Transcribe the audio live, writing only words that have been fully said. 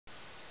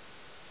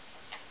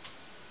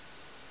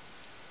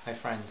Hi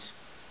friends.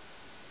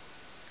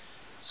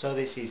 So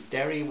this is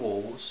Derry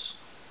Walls,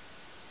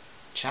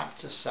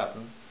 chapter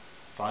 7,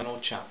 final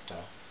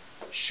chapter,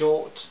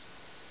 short,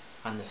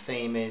 and the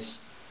theme is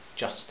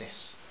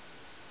justice.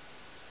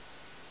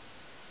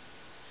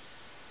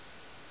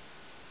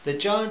 The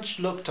judge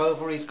looked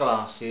over his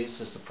glasses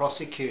as the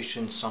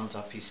prosecution summed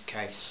up his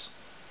case.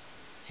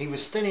 He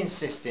was still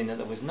insisting that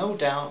there was no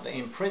doubt that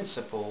in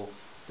principle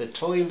the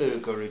toy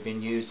Luger had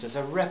been used as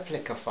a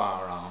replica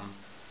firearm,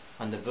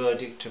 and the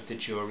verdict of the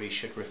jury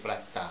should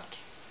reflect that.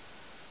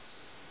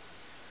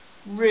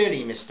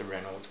 Really, Mr.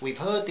 Reynolds, we've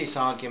heard this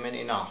argument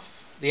enough.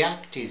 The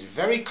Act is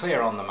very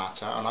clear on the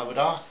matter, and I would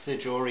ask the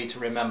jury to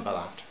remember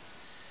that.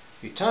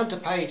 If you turn to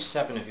page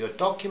 7 of your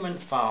document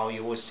file,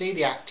 you will see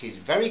the Act is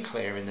very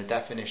clear in the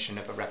definition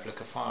of a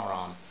replica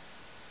firearm.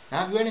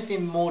 Now, have you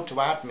anything more to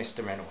add,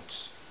 Mr.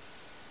 Reynolds?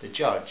 The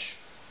judge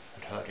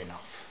had heard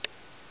enough.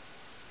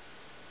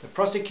 The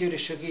prosecutor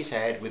shook his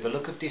head with a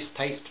look of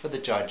distaste for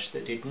the judge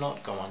that did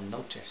not go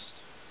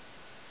unnoticed.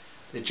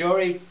 The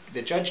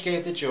judge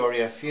gave the jury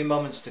a few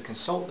moments to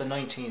consult the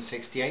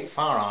 1968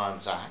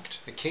 Firearms Act,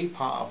 the key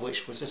part of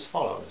which was as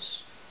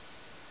follows.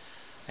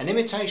 An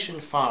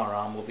imitation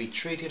firearm will be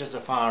treated as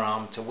a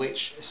firearm to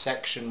which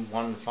Section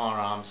 1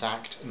 Firearms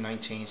Act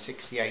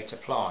 1968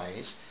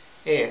 applies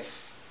if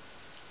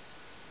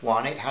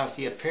 1. It has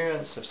the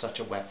appearance of such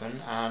a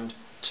weapon, and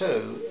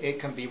 2. It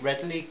can be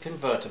readily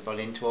convertible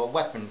into a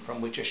weapon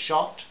from which a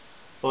shot,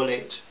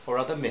 bullet or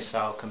other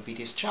missile can be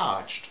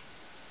discharged.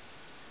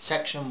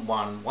 Section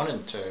 1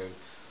 and 2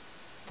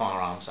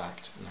 Firearms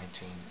Act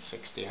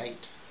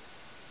 1968.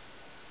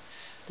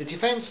 The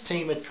defence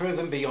team had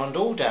proven beyond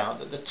all doubt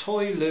that the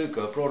toy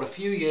Luger brought a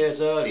few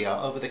years earlier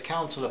over the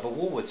counter of a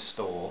Woolworths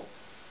store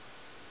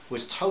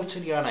was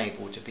totally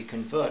unable to be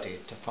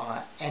converted to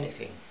fire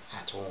anything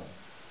at all.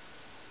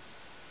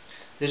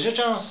 The judge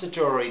asked the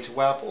jury to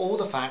weigh up all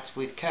the facts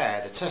with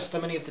care, the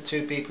testimony of the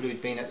two people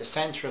who'd been at the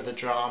centre of the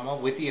drama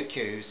with the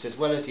accused, as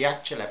well as the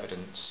actual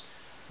evidence,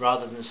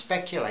 rather than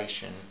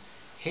speculation,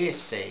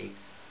 hearsay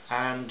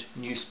and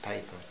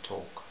newspaper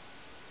talk.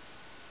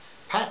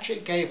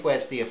 Patrick gave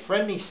Wesley a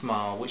friendly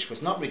smile which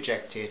was not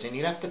rejected, and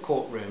he left the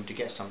courtroom to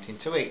get something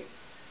to eat.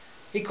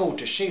 He called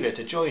to Sheila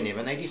to join him,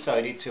 and they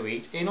decided to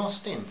eat in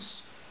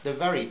Austin's, the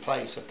very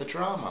place of the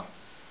drama.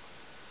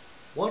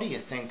 What do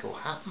you think will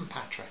happen,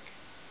 Patrick?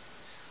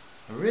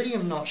 I really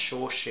am not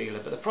sure,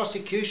 Sheila, but the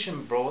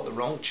prosecution brought the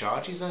wrong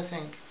charges, I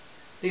think.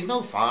 There's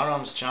no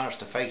firearms charge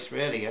to face,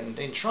 really, and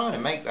in trying to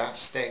make that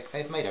stick,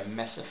 they've made a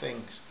mess of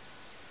things.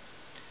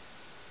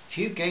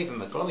 You gave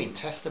him a glowing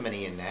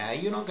testimony in there.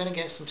 You're not going to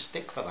get some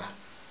stick for that.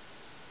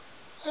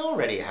 I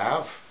already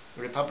have,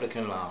 the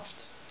Republican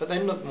laughed, but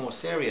then looked more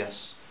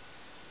serious.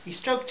 He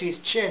stroked his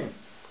chin.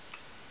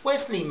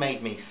 Wesley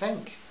made me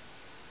think.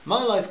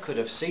 My life could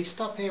have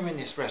ceased up here in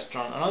this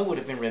restaurant, and I would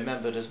have been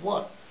remembered as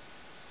what?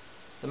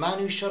 The man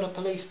who shot a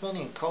policeman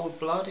in cold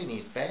blood in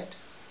his bed?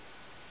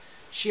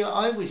 Sheila,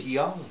 I was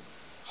young,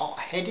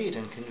 hot-headed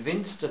and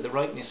convinced of the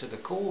rightness of the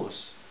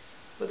cause,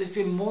 but there's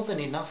been more than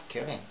enough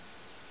killing.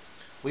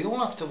 We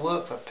all have to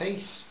work for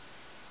peace,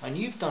 and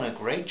you've done a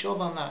great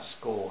job on that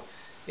score.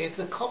 If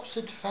the cops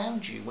had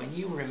found you when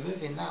you were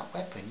removing that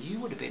weapon, you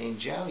would have been in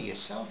jail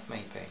yourself,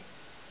 maybe.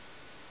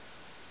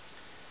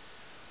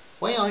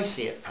 The way I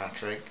see it,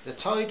 Patrick, the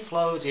tide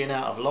flows in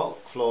out of Loch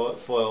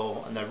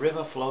Foyle and the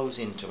river flows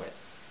into it,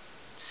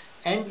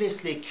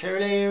 endlessly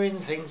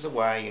clearing things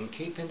away and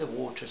keeping the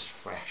waters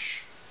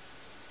fresh.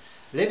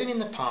 Living in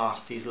the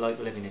past is like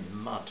living in the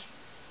mud.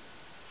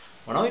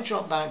 When I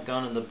dropped that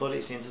gun and the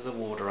bullets into the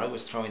water, I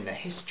was throwing the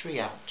history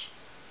out,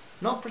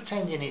 not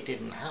pretending it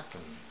didn't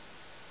happen,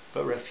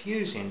 but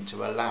refusing to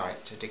allow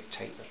it to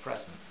dictate the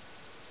present.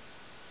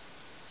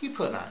 You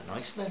put that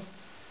nicely.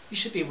 You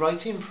should be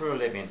writing for a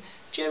living.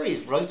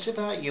 Jerry writes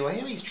about you. I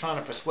hear he's trying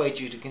to persuade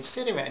you to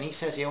consider it, and he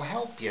says he'll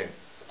help you.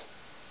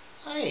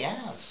 Oh, he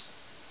has.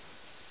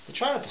 They're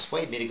trying to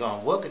persuade me to go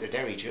and work at the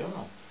Derry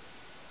Journal.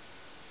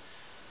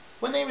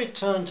 When they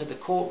returned to the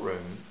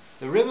courtroom,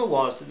 the rumour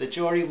was that the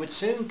jury would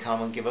soon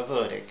come and give a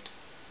verdict.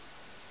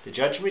 The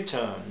judge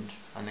returned,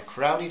 and the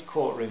crowded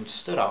courtroom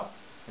stood up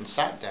and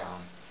sat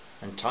down,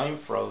 and time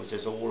froze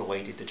as all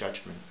awaited the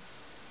judgment.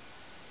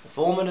 The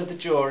foreman of the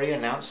jury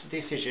announced the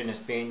decision as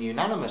being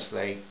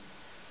unanimously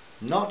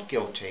not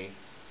guilty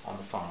on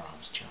the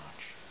firearms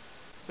charge,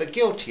 but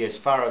guilty as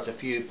far as a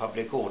few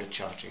public order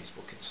charges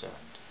were concerned.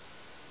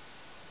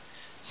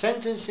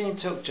 Sentencing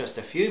took just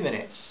a few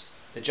minutes.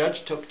 The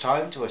judge took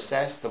time to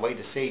assess the way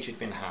the siege had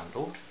been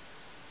handled.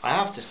 I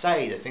have to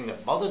say, the thing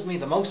that bothers me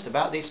the most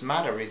about this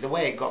matter is the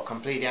way it got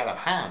completely out of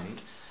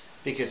hand,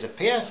 because the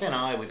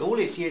PSNI, with all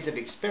its years of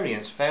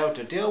experience, failed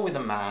to deal with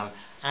a man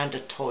and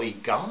a toy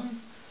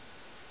gun.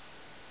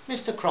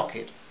 Mr.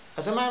 Crockett,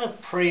 as a man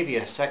of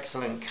previous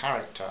excellent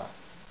character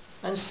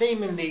and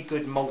seemingly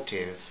good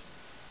motive,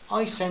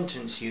 I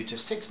sentence you to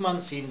 6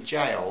 months in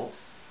jail,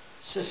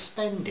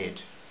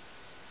 suspended,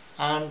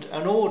 and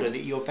an order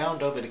that you're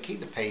bound over to keep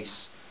the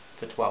peace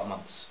for 12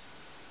 months.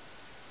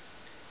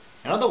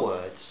 In other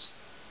words,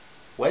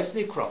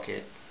 Wesley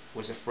Crockett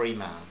was a free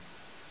man,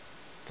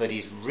 but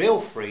his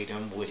real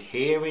freedom was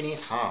here in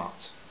his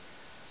heart.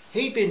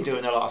 He'd been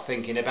doing a lot of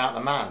thinking about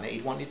the man that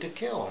he'd wanted to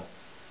kill.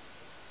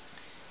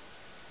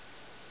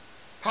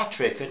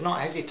 Patrick had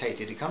not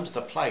hesitated to come to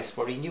the place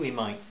where he knew he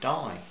might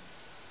die,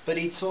 but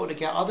he'd sought to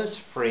get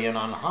others free and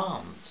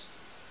unharmed.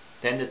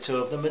 Then the two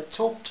of them had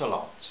talked a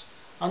lot,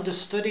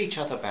 understood each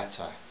other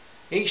better,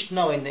 each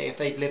knowing that if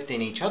they'd lived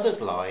in each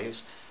other's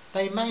lives,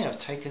 they may have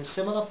taken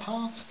similar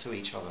paths to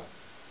each other.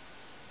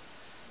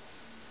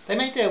 They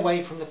made their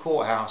way from the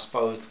courthouse,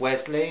 both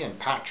Wesley and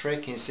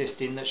Patrick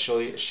insisting that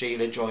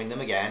Sheila join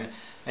them again,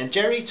 and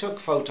Jerry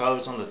took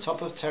photos on the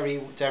top of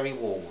Derry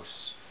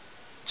walls.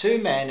 Two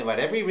men who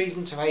had every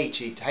reason to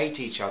hate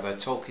each other,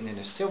 talking in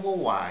a civil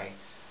way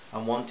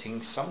and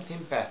wanting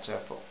something better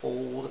for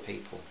all the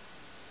people.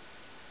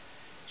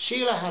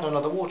 Sheila had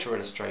another water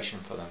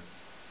illustration for them.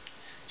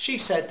 She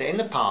said that in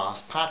the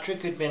past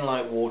Patrick had been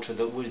like water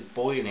that was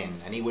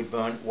boiling, and he would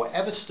burn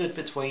whatever stood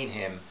between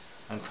him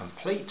and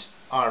complete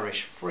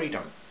Irish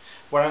freedom,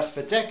 whereas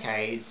for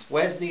decades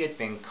Wesley had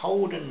been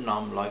cold and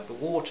numb, like the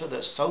water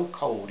that's so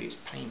cold it's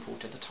painful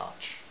to the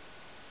touch.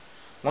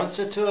 Once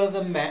the two of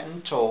them met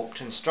and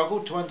talked and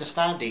struggled to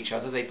understand each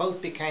other, they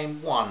both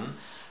became one,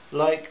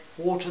 like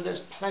water that's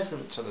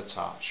pleasant to the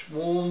touch,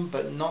 warm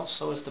but not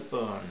so as to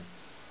burn.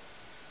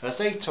 As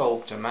they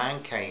talked, a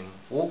man came,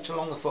 walked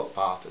along the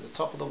footpath at the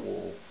top of the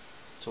wall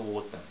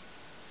toward them.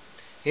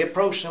 He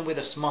approached them with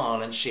a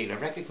smile, and Sheila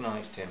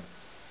recognized him.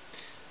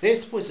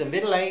 This was a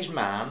middle-aged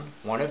man,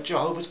 one of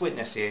Jehovah's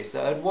Witnesses,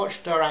 that had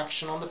watched her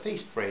action on the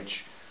Peace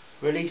Bridge,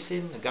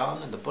 releasing the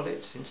gun and the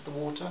bullets into the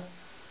water.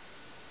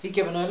 He'd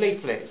given her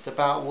leaflets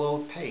about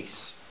world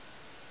peace.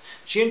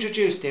 She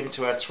introduced him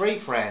to her three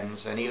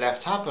friends, and he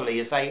left happily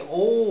as they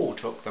all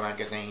took the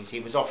magazines he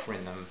was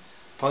offering them,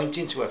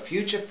 pointing to a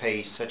future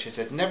peace such as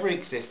had never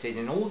existed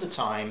in all the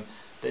time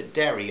that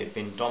Derry had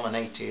been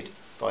dominated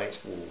by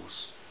its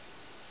walls.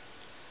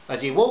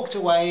 As he walked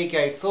away, he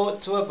gave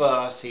thought to a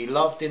verse he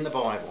loved in the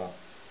Bible.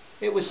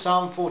 It was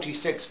Psalm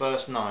 46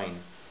 verse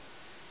 9.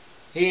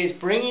 He is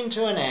bringing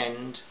an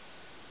end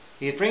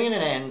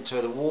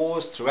to the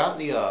wars throughout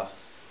the earth.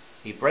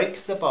 He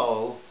breaks the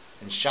bow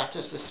and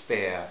shatters the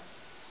spear.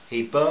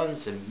 He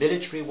burns the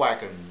military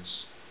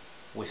wagons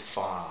with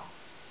fire.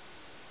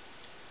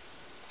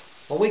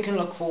 Well, we can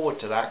look forward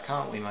to that,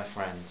 can't we, my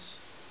friends?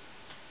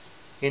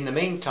 In the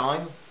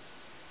meantime,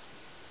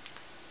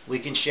 we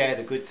can share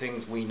the good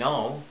things we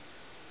know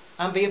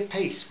and be at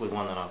peace with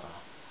one another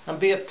and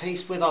be at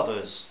peace with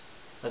others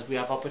as we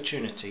have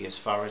opportunity, as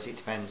far as it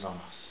depends on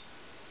us.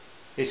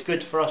 It's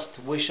good for us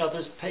to wish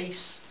others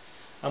peace,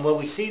 and when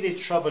we see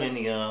this trouble in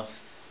the earth,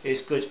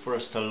 it's good for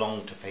us to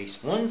long to peace.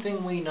 One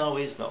thing we know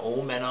is that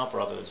all men are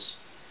brothers,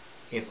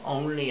 if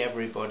only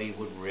everybody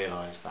would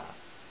realise that.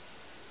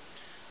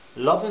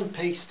 Love and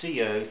peace to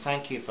you.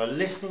 Thank you for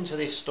listening to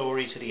this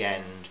story to the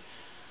end,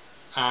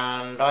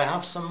 and I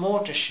have some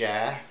more to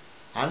share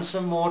and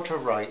some more to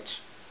write,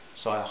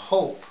 so I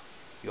hope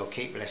you'll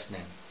keep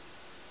listening.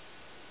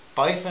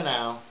 Bye for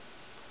now.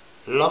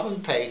 Love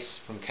and peace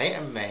from Kate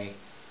and me.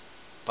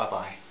 Bye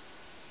bye.